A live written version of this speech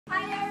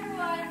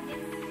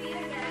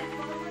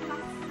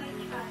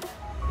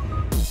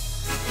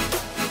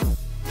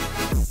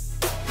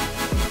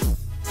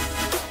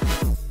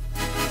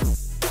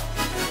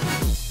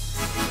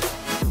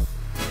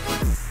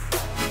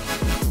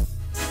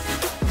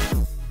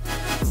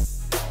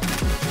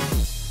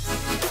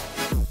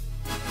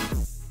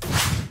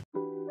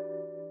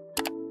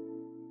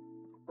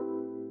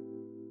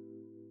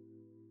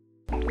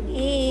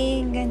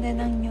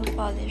ganda ng new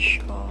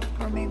polish ko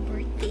for my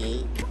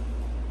birthday.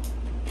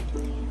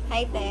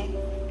 Hi, te.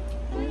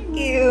 Thank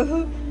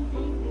you.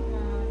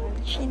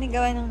 Siya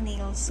nagawa ng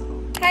nails ko.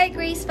 Hi,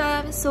 Grace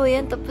Fam! So,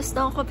 yan. Tapos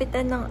na akong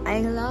kapitan ng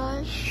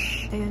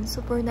eyelash. Ayun,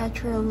 super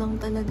natural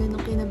lang talaga nung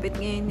kinabit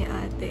ngayon ni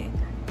ate.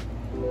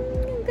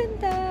 Ang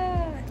ganda!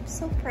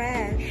 So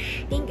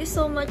fresh. Thank you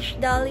so much,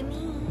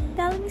 Dalimi.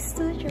 Dalimi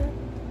Studio.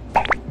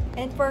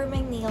 And for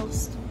my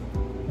nails.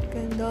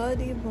 Ganda,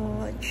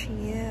 diba?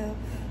 Chief.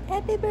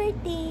 Happy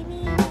birthday,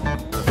 Mimi!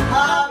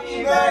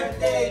 Happy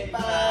birthday,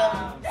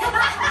 Pam!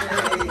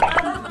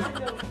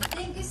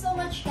 Thank you so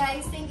much,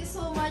 guys. Thank you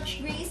so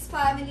much, Grace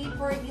family,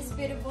 for this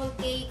beautiful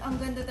cake. Ang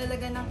ganda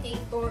talaga ng cake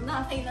ko.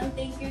 Nakakailang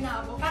thank you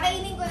na ako.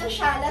 Kakainin ko na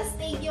siya. Last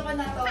thank you ko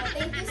na to.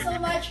 Thank you so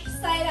much,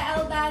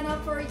 Styla Aldana,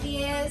 for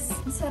this.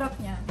 Ang sarap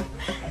niya.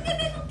 Ang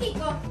ganda ng cake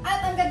ko.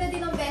 At ang ganda din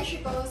ng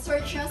beshi ko.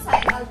 Search nyo,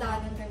 Styla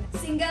Aldana.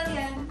 Single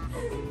yan.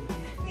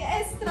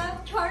 Extra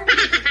charming.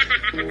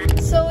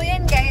 So,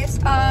 yan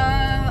guys.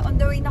 On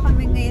the way na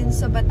kami ngayon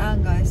sa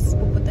Batangas.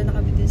 Pupunta na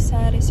kami dun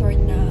sa resort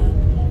na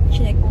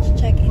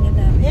check-in na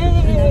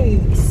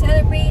namin.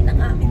 I-celebrate ang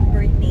aking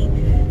birthday.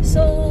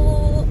 So,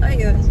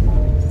 ayun.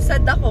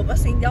 Sad ako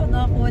kasi hindi ako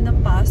nakakuha ng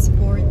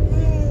passport.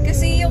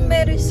 Kasi yung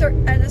may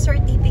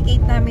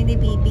certificate namin ni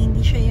baby,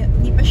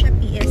 hindi pa siya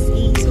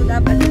PSA. So,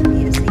 dapat yung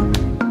PSA.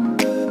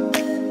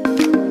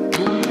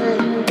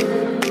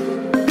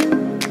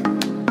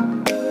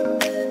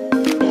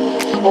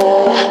 Hi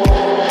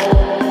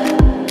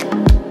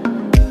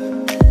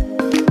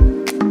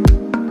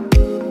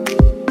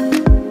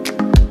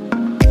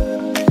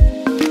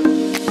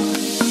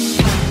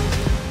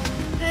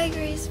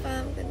Grace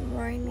Fam, good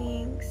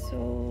morning. So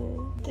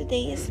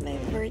today is my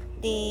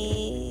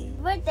birthday.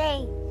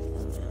 Birthday!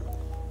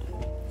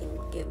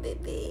 Thank you,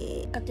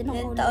 baby.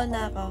 Ilan taon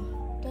na ako?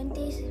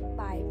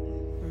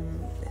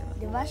 25.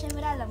 Diba?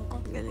 Siyempre alam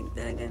ko. Galing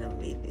talaga ng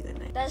baby ko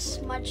na.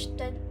 Tapos March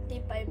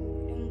 25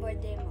 yung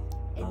birthday mo.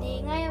 E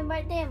di nga yung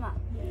birthday mo.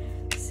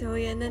 So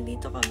yan,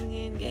 nandito kami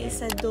ngayon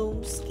guys sa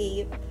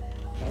Domescape.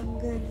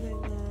 Ang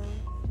ganda na.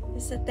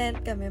 Sa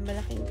tent kami,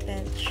 malaking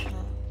tent siya.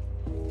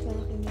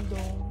 Malaking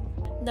dome.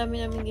 Ang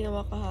dami namin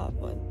ginawa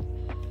kahapon.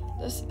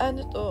 Tapos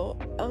ano to,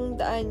 ang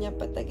daan niya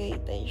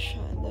patagaytay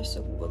siya.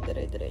 Nasugbo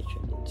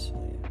dire-diretso dun. So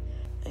yun.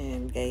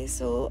 Ayan guys,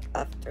 so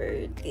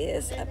after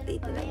this,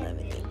 update na lang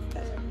namin yung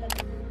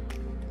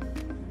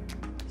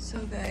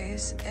So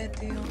guys,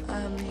 eto yung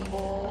aming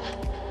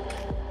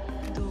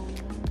dome.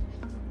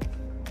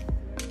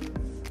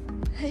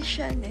 Hi,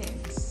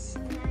 Shanex.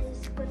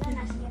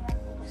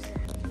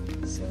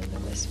 So,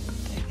 labas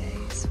punta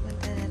guys.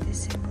 Punta natin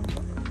si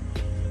Mama.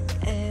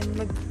 And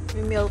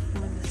mag-milk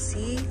muna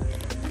si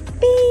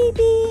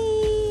baby!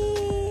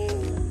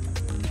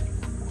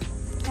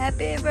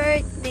 Happy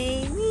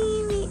birthday,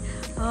 Mimi!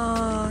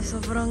 Oh,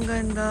 sobrang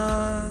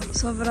ganda.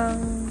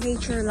 Sobrang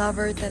nature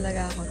lover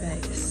talaga ako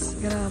guys.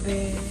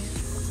 Grabe.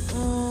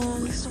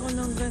 Oh, gusto ko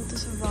ng ganito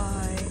sa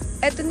bahay.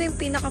 Ito na yung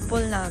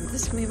pinaka-pool namin.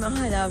 Tapos may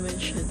mga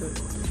halaman siya doon.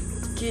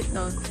 Cute,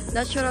 no?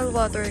 Natural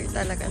water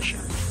talaga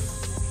siya.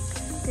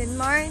 Good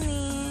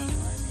morning!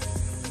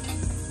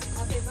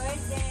 Happy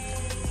birthday!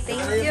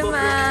 Thank you,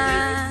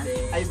 ma!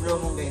 Ay, blow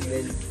mo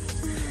candle.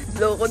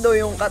 Blow ko daw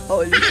yung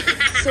katol.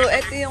 So,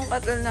 ito yung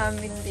katol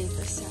namin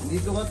dito sa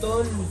Dito ka,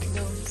 Tol.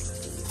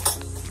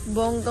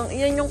 bonggang.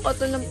 Iyan yung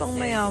katol ng pang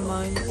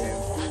mayaman.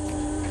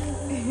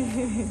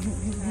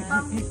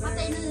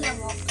 Patay ng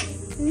lamok.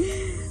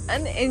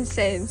 Ano,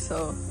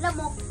 insenso?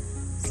 Lamok.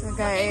 So,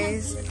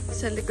 guys,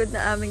 sa likod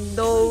na aming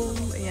dome,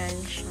 ayan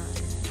siya.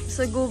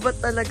 Sa gubat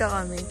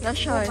talaga kami.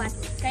 Nasyan. Bubat.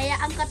 Kaya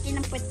ang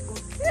katinapit ko.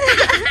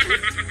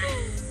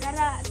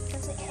 Tara,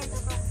 kasi ito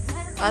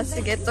pa.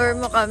 Sige, tour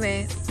mo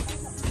kami.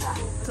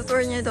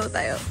 Tutour niya daw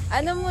tayo.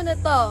 Ano muna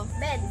to?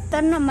 Bed. Ito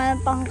naman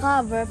pang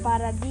cover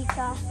para di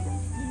ka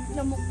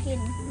lamukin.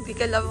 Hindi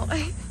ka lamok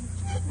ay.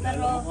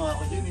 Pero,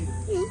 Ako dyan eh.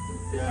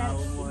 Kaya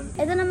umuhan.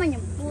 ito naman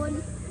yung pool.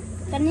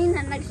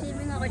 Kanina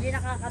nag-swimming ako dyan,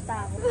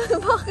 nakakatakot.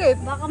 Bakit?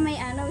 Baka may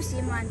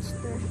sea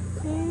monster.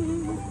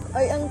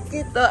 Ay, ang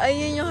cute oh.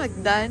 Ayun yung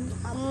hagdan.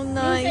 Oh,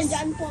 nice. Minsan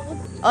dyan po ako.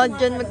 Oh,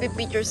 dyan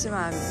magpipicture si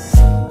Mami.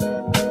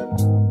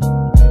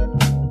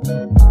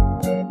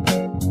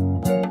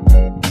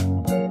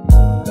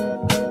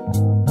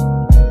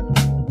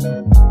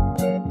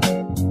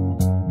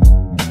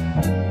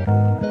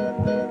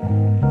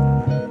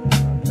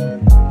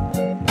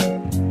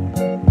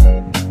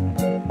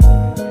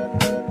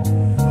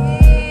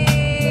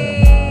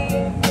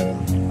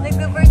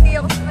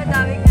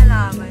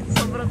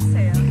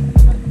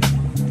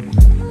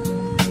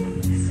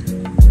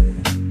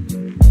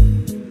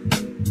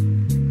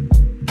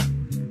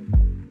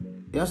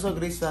 So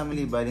Grace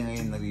family, bali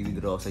ngayon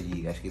nag-withdraw ako sa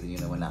Gcash. Kita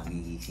nyo naman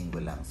nakigising ko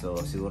lang. So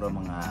siguro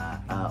mga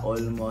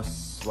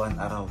almost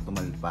 1 hour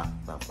tumalpak.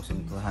 Tapos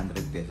yung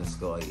 200 pesos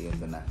ko ay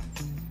ito na.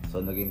 So,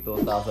 naging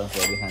 2,700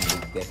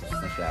 pesos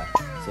na siya.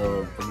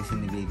 So,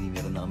 pagising ni baby,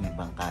 meron na kami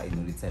pangkain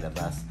ulit sa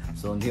labas.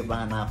 So, hindi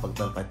pa nga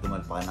nakapagtalpak,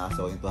 tumalpak na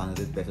kasi yung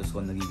 200 pesos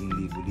ko nagiging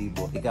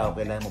libo-libo. Ikaw,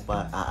 kailangan mo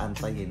pa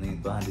aantayin na yung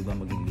 200 ba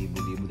maging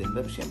libo-libo din.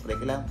 Pero syempre,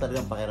 kailangan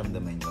talagang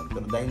pakiramdaman yun.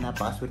 Pero dahil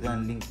napakaswerte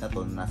ng link na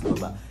to na nasa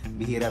baba,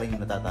 bihira rin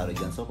yung natatalo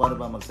dyan. So, paano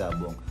ba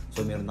magsabong?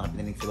 So, meron na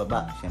kapinalik sa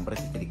baba. Syempre,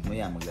 titilik mo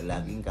yan,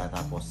 maglalaging ka.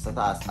 Tapos, sa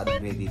taas, add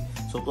credit.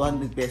 So,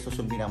 200 pesos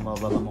yung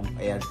pinakamababa mong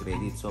add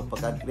credit. So,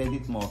 pag add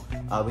credit mo,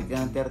 wait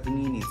ka ng 30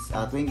 minutes,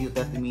 20 to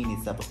 30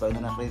 minutes. Tapos, pag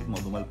na credit mo,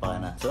 dumalpa ka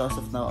na. So, as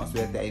of now, ang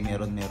swerte ay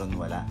meron,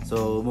 wala.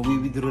 So,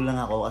 mag-withdraw lang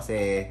ako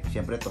kasi,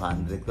 syempre,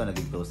 200 ko,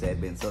 naging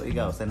 2,700. So,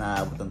 ikaw, saan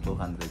naabot ang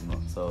 200 mo?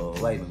 So,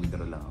 why?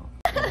 Mag-withdraw lang ako.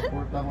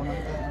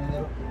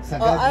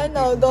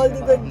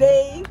 Goldie good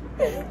day.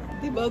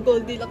 Diba,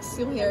 Goldilocks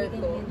yung hair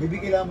ko. Bibi,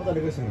 kailangan mo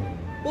talaga sa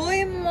inyo.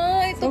 Uy,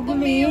 ma, ito So,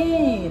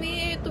 Tumiyumi.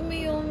 Ito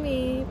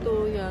Tumiyumi.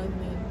 Ito, yan.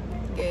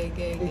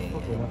 Okay.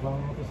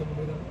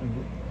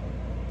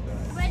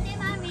 Birthday,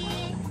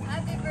 Mami!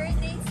 Happy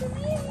birthday to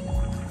me!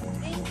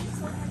 Thank you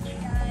so much,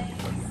 guys!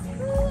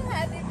 Woo,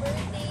 happy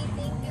birthday!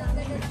 Thank you. Ang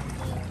ganda ng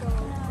cake ko.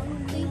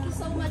 Thank you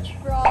so much,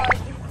 Frog.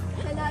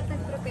 Siya lahat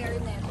nag-prepare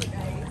na ito,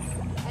 guys.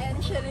 Ayan,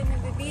 siya rin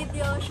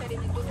nag-video, siya rin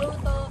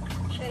nagluluto,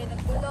 siya rin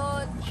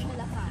nagpulot, siya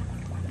lahat.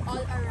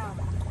 All around.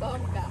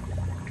 Bongga.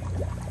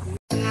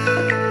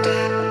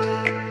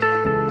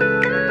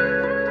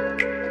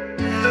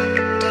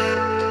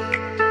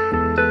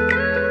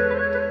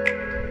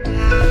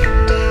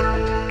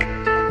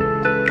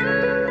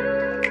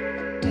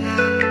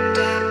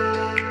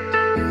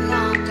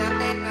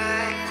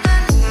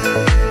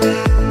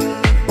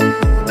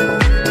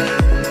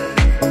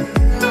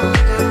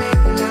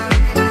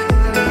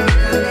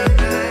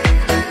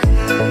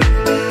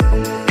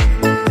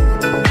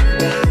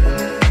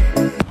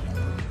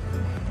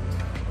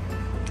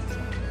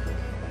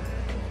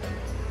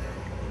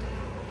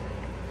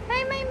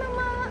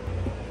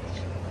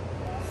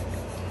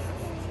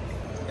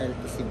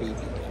 LTC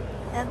baby.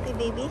 Auntie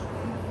baby?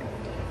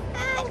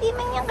 Hindi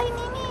man yan kay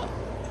Nini.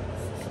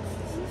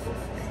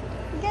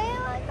 Gaya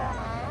mo ito.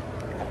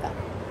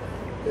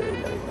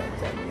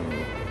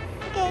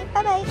 Okay,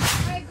 bye-bye.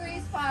 Hi,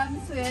 Grace Fam!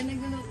 So yan,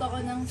 nagluluto ko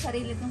ng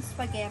sarili kong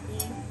spaghetti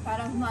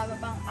para humaba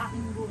pang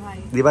aking buhay.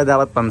 Di ba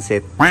dapat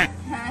pansit? Ha?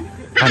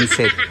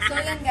 Pansit. So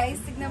yan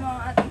guys, tignan mo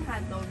ang ating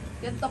hotdog.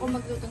 Ganito ko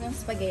magluto ng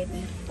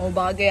spaghetti. O,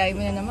 bagay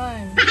mo na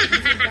naman.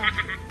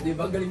 Di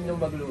ba galing niyong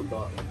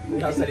magluto?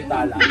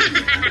 Nakasalita lang.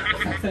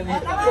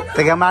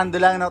 Tagamando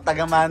lang, no?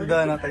 Tagamando.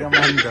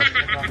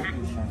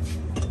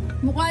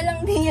 Mukha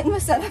lang din yan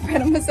masarap,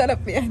 pero masarap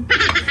yan.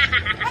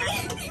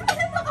 Ay, hindi pa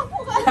na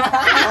nakamukha.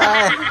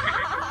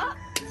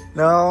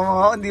 No,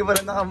 hindi pa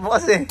rin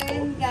nakabukas eh.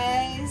 And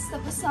guys,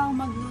 tapos ako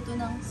magluto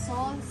ng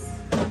sauce.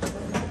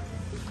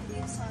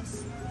 Yung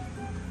sauce.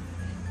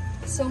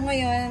 So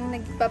ngayon,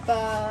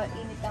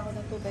 nagpapainit ako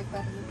ng tubig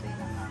para lutuin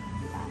ang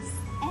aking pasta.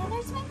 And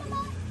there's my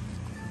mama.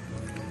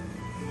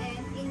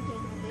 And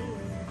thinking na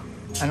yun.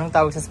 Anong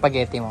tawag sa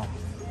spaghetti mo?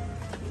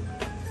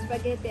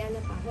 Spaghetti,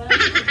 ano pa?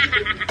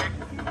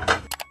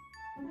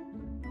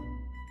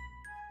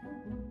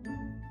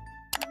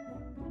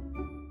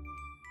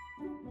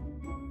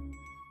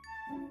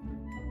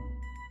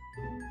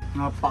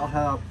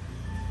 Napakasarap.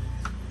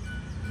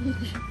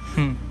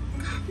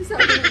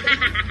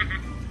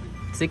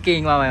 Si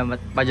King, mamaya,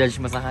 pa-judge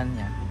mo sa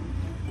kanya.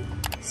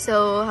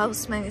 So,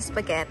 how's my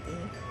spaghetti?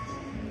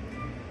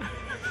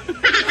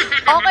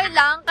 Okay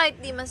lang, kahit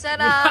di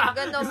masarap,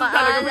 gano'n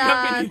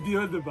maalat.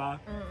 Video, diba?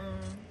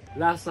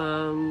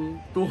 Lasang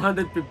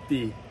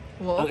 250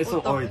 ang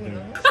isang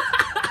order.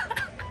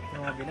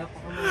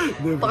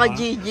 Baka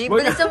GG,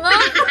 bilisan nga.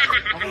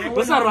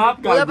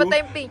 Masarap, Wala ba gago.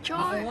 tayong picture?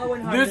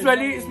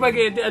 Usually,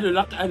 spaghetti, ano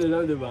lang,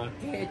 diba?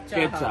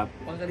 Ketchup.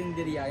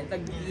 Pangkarinderya, yung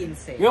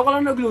tag-15. Ngayon ka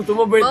lang nagluto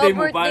mo, birthday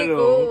mo pa, birthday no?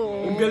 ko.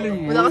 Ang galing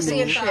mo. Wala kasi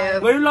yung chef.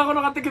 Ngayon lang ako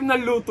nakatikim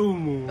ng luto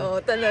mo. Oo,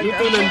 talaga.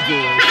 Luto ng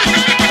Diyos.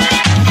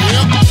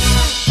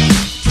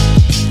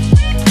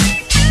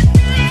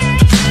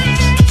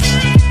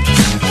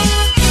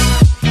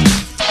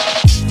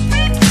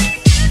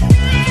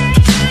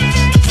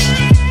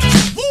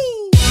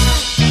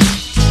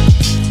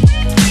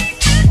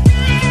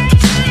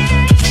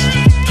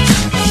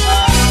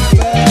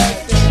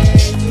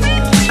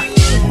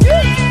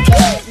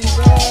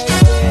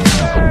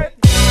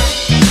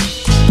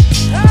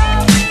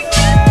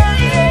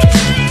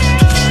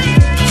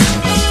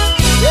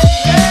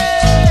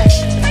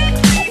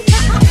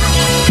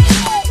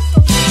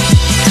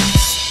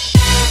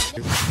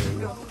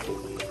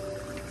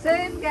 So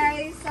yun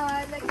guys,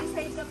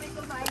 nag-decide kami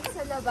kumain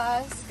sa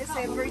labas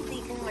kasi birthday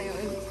ko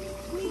ngayon.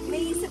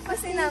 Naisip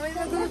kasi namin,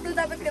 magluto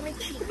dapat kami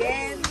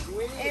chicken.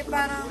 Eh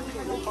parang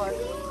malungkot.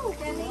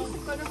 Kaya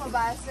naisip ko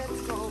lumabas, let's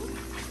go.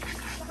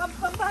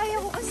 Nakapapaya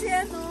ko kasi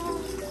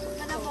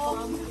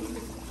manamok.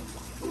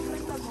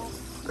 Manamok.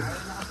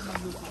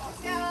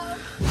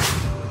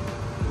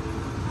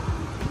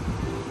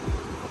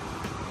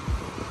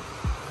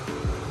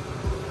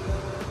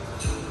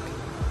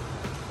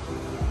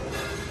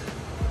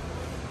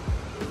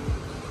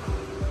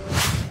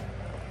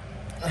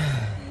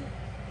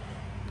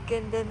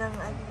 Ganda ng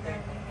ano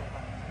namin.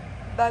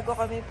 Bago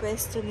kami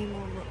pwesto ni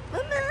Momo.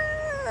 Mama!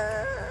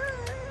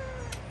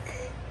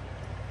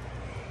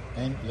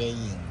 I'm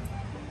playing.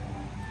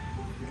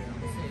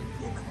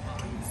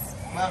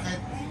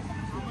 Bakit?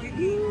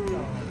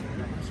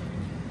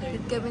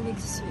 Ba't kami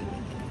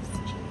nag-swimming?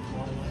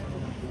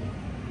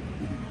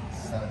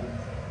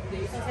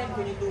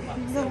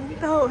 Ilang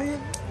taon.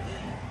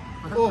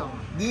 Oh,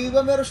 di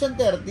ba meron siyang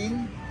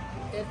 13?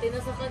 30 na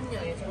sa kanya,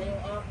 yun saka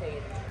yung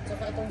akin.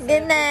 Saka itong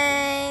Good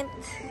night!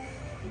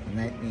 Good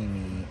night,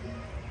 Mimi.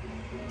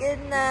 Good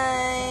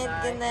night!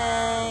 Good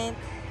night!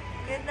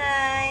 Good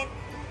night!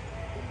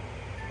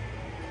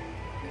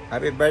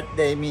 Happy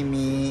birthday,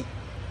 Mimi.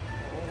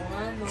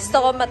 Gusto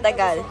ko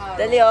matagal.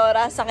 Dali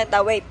orasan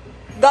kita. Wait.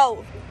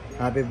 Go!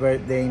 Happy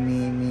birthday,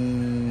 Mimi.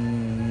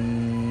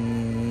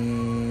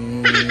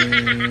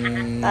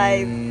 5,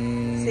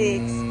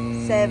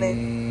 6, 7,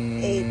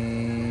 8,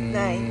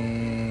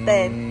 9,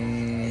 10,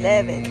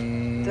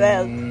 11,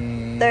 12,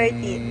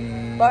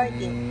 13,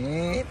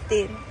 14,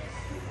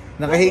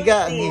 15,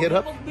 Nakahiga, ang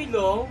hirap.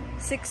 pagbilong.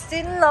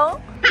 16 lang.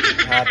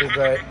 Happy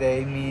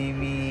birthday,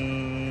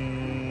 Mimi.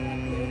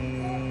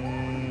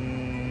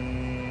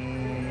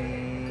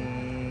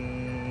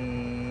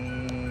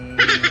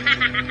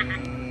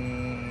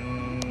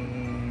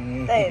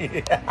 Ten.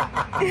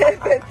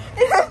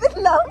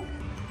 11 lang.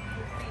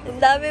 Ang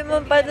dami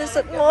mong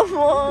panusot mo.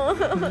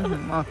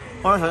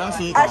 Oh, sayang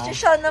sito. Asya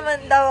siya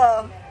naman daw.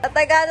 Oh.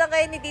 Tatagalan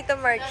kayo ni Tito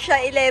Mark.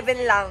 Siya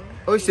 11 lang.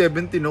 Oy,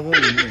 17 ako.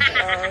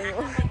 Ay,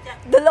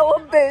 2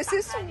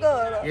 beses.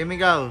 Siguro. Game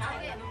ikaw.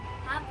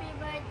 Happy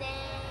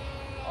birthday!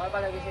 Okay pa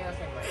lagi siya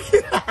nasa mic.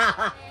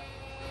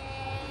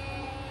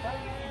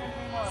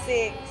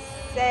 6,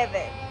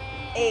 7,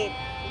 8,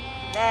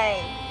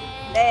 9,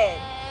 10,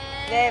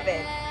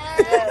 11,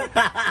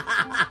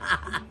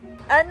 12.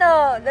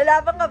 Ano?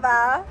 Lalaban ka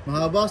ba?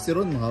 Mahaba si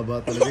Ron, mahaba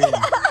talaga yun.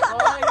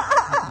 Hoy!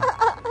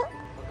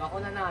 Pag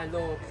ako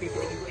nanalo,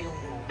 pipiliin ko yung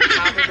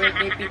happy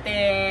birthday,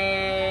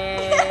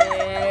 Pite!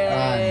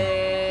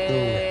 1,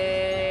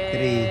 2,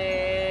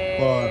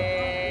 3, 4,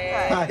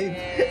 5,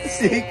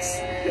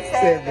 6,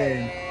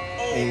 7,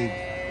 8,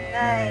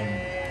 9,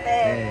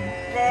 10,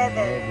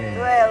 11,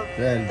 12,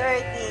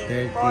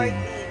 13,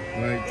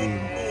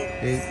 14,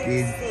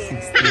 15,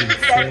 16,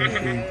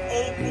 17,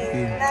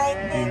 18,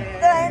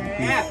 19,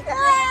 20.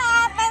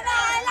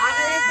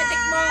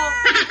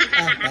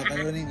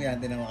 Tatanungin ko yan,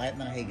 tinanong kahit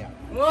nakahiga.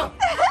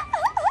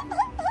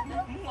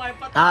 Ay,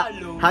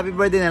 patalo. Happy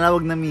birthday na lang,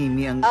 wag na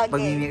Mimi. Ang Okay,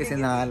 pag Mimi kasi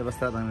sige. nakakalabas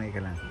talaga ng ka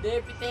lang. Hindi,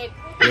 Pitek.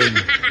 Yun.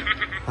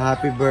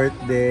 Happy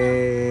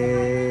birthday.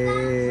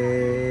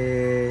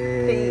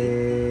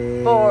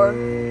 3, 4,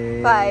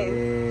 5,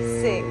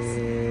 6,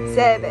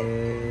 7,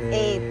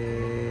 8,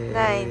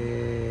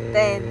 9,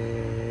 10,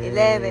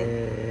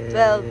 11,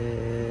 12,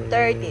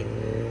 13,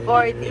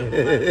 14,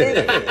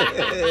 15, 16,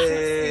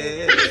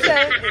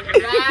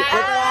 17.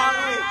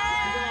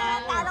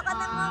 Talo ka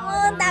na mo.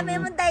 Dami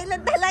mong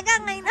dahilan talaga.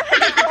 Ngayon na.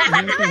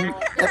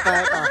 Ito.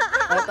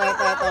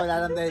 Wala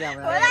nang dahil lang.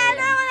 Wala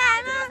na.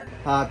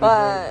 Happy One,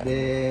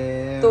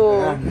 birthday. 2.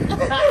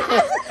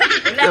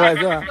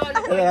 Tara.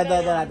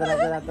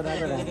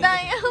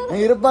 Ang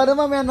hirap ba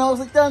naman, may ano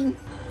sa tiyan.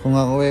 Kung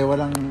ako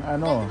walang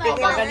ano.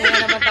 Pagkagaling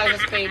na naman tayo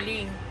sa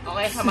spelling.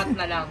 Okay, sa math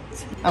na lang.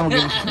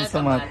 Magaling sa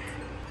mat.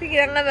 Sige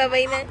lang na,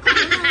 babay na.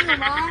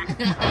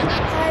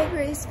 Hi,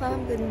 Grace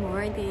Fam. Good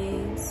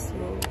morning. So,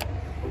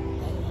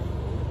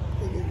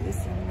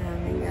 nagigising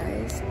namin,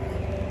 guys.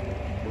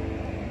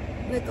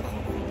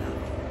 Nagkakakong na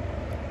ako.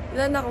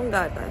 Wala na akong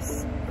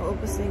gatas.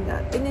 Naubos na yung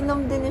gatas.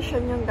 Ininom din niya siya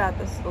yung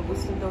gatas ko.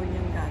 Gusto daw niya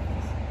yung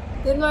gatas.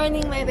 Good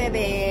morning, my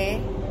bebe.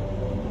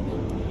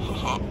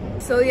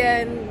 So,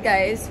 yan,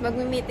 guys.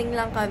 Mag-meeting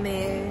lang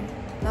kami.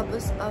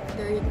 Tapos,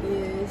 after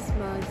this,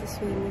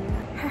 mag-swimming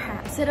na.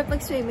 Sarap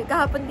mag-swimming.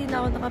 Kahapon din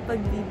ako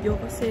nakapag-video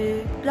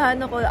kasi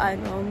plano ko,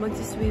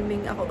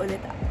 mag-swimming ako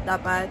ulit.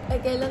 Dapat. Ay,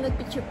 kailan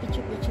nag-picture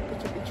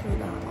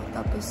na ako.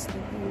 Tapos,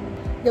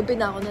 gabi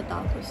na ako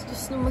natapos.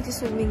 Tapos, nung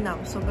mag-swimming na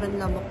ako, sobrang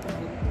lamok na.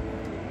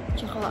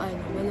 Tsaka,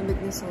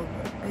 malamig na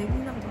sobra. Ay,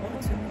 hindi na ako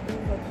mag-swimming.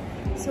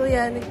 So,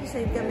 yan.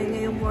 Nag-decide kami.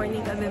 Ngayong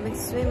morning kami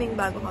mag-swimming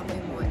bago kami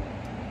umuwi.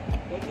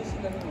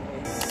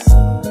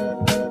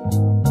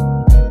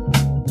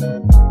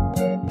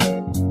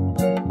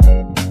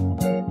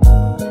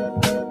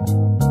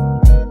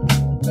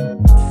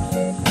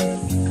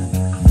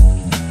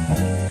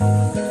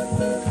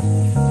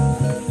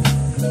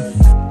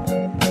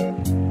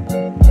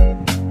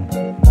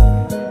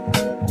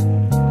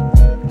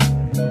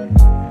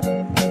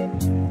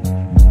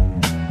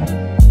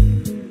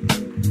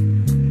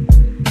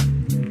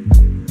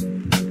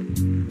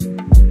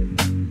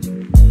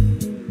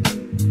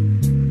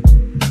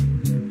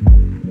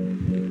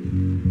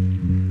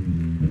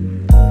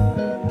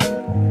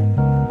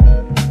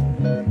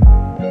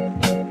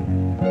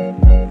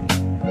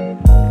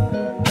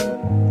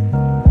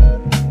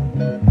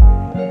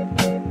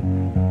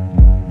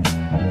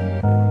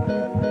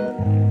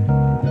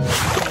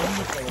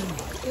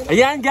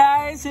 Ayan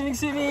guys, swimming.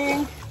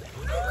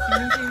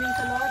 Swimming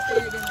sa lahat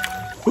eh.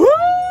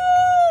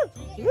 Woo!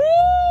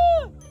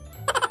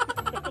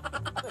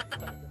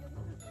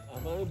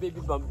 baby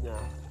bump niya.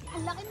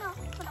 Ang laki na.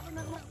 Malaki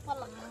na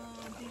pala.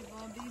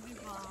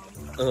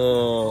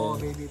 Oh,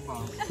 baby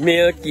bump.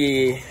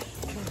 Milky.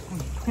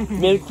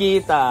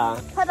 Milkita.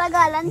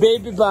 Patagalan.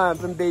 Baby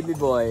bump from baby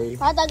boy.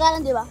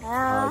 Patagalan, di ba?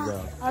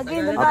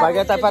 Okay,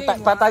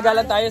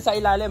 patagalan tayo sa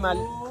ilalim,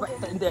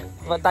 hindi,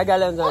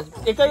 patagalan sa.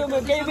 Kayo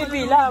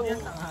bibilang.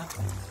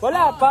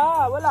 Wala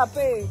pa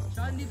eh.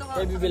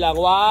 Kayo bibilang.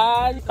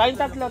 1, tayong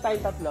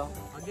tatlo.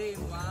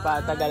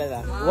 Patagalan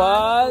na.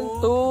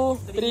 1,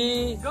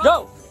 2, 3,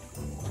 go!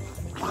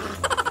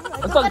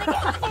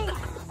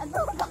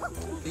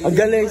 Ang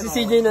galing, si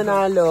CJ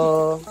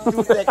nanalo.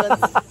 2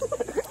 seconds.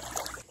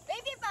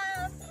 Baby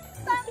bump!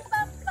 Bump,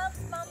 bump, bump,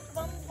 bump,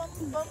 bump, bump,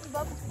 bump,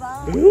 bump,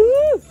 bump.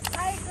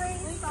 Hi,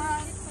 Grace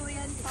Fam! So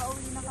yan,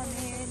 pauwi na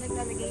kami.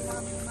 Naglalagay na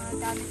kami ng mga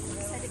gamit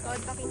sa likod.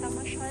 Pakita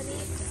mo siya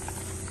rin.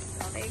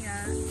 Okay nga,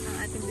 ang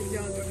ating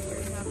videographer.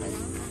 Nga pala,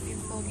 ang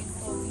ating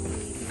poging-poging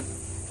baby.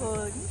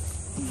 Pogi.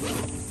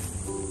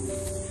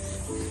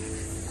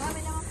 Marami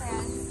naman pa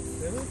yan.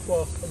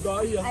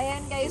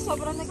 Ayan guys,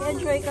 sobrang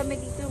nag-enjoy kami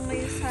dito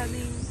ngayon sa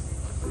aming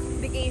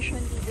vacation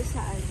dito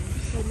sa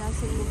So,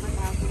 nasa lupat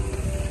ako.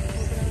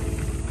 Sobrang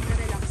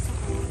na-relax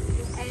ako.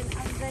 And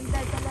ang ganda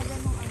talaga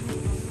nung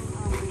area.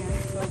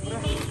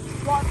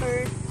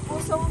 Water.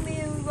 Puso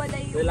umiwala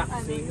yung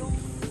yung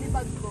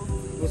libag ko.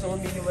 Gusto mo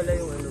miniwala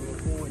yung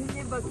pool. Yung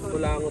libag ko.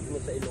 Kulangot mo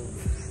sa ilong.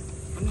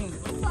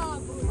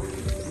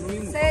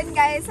 So yun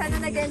guys,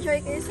 sana nag-enjoy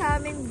kayo sa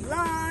aming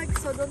vlog.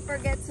 So don't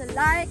forget to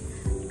like,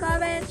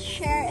 comment,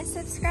 share, and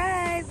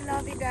subscribe.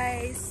 Love you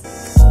guys.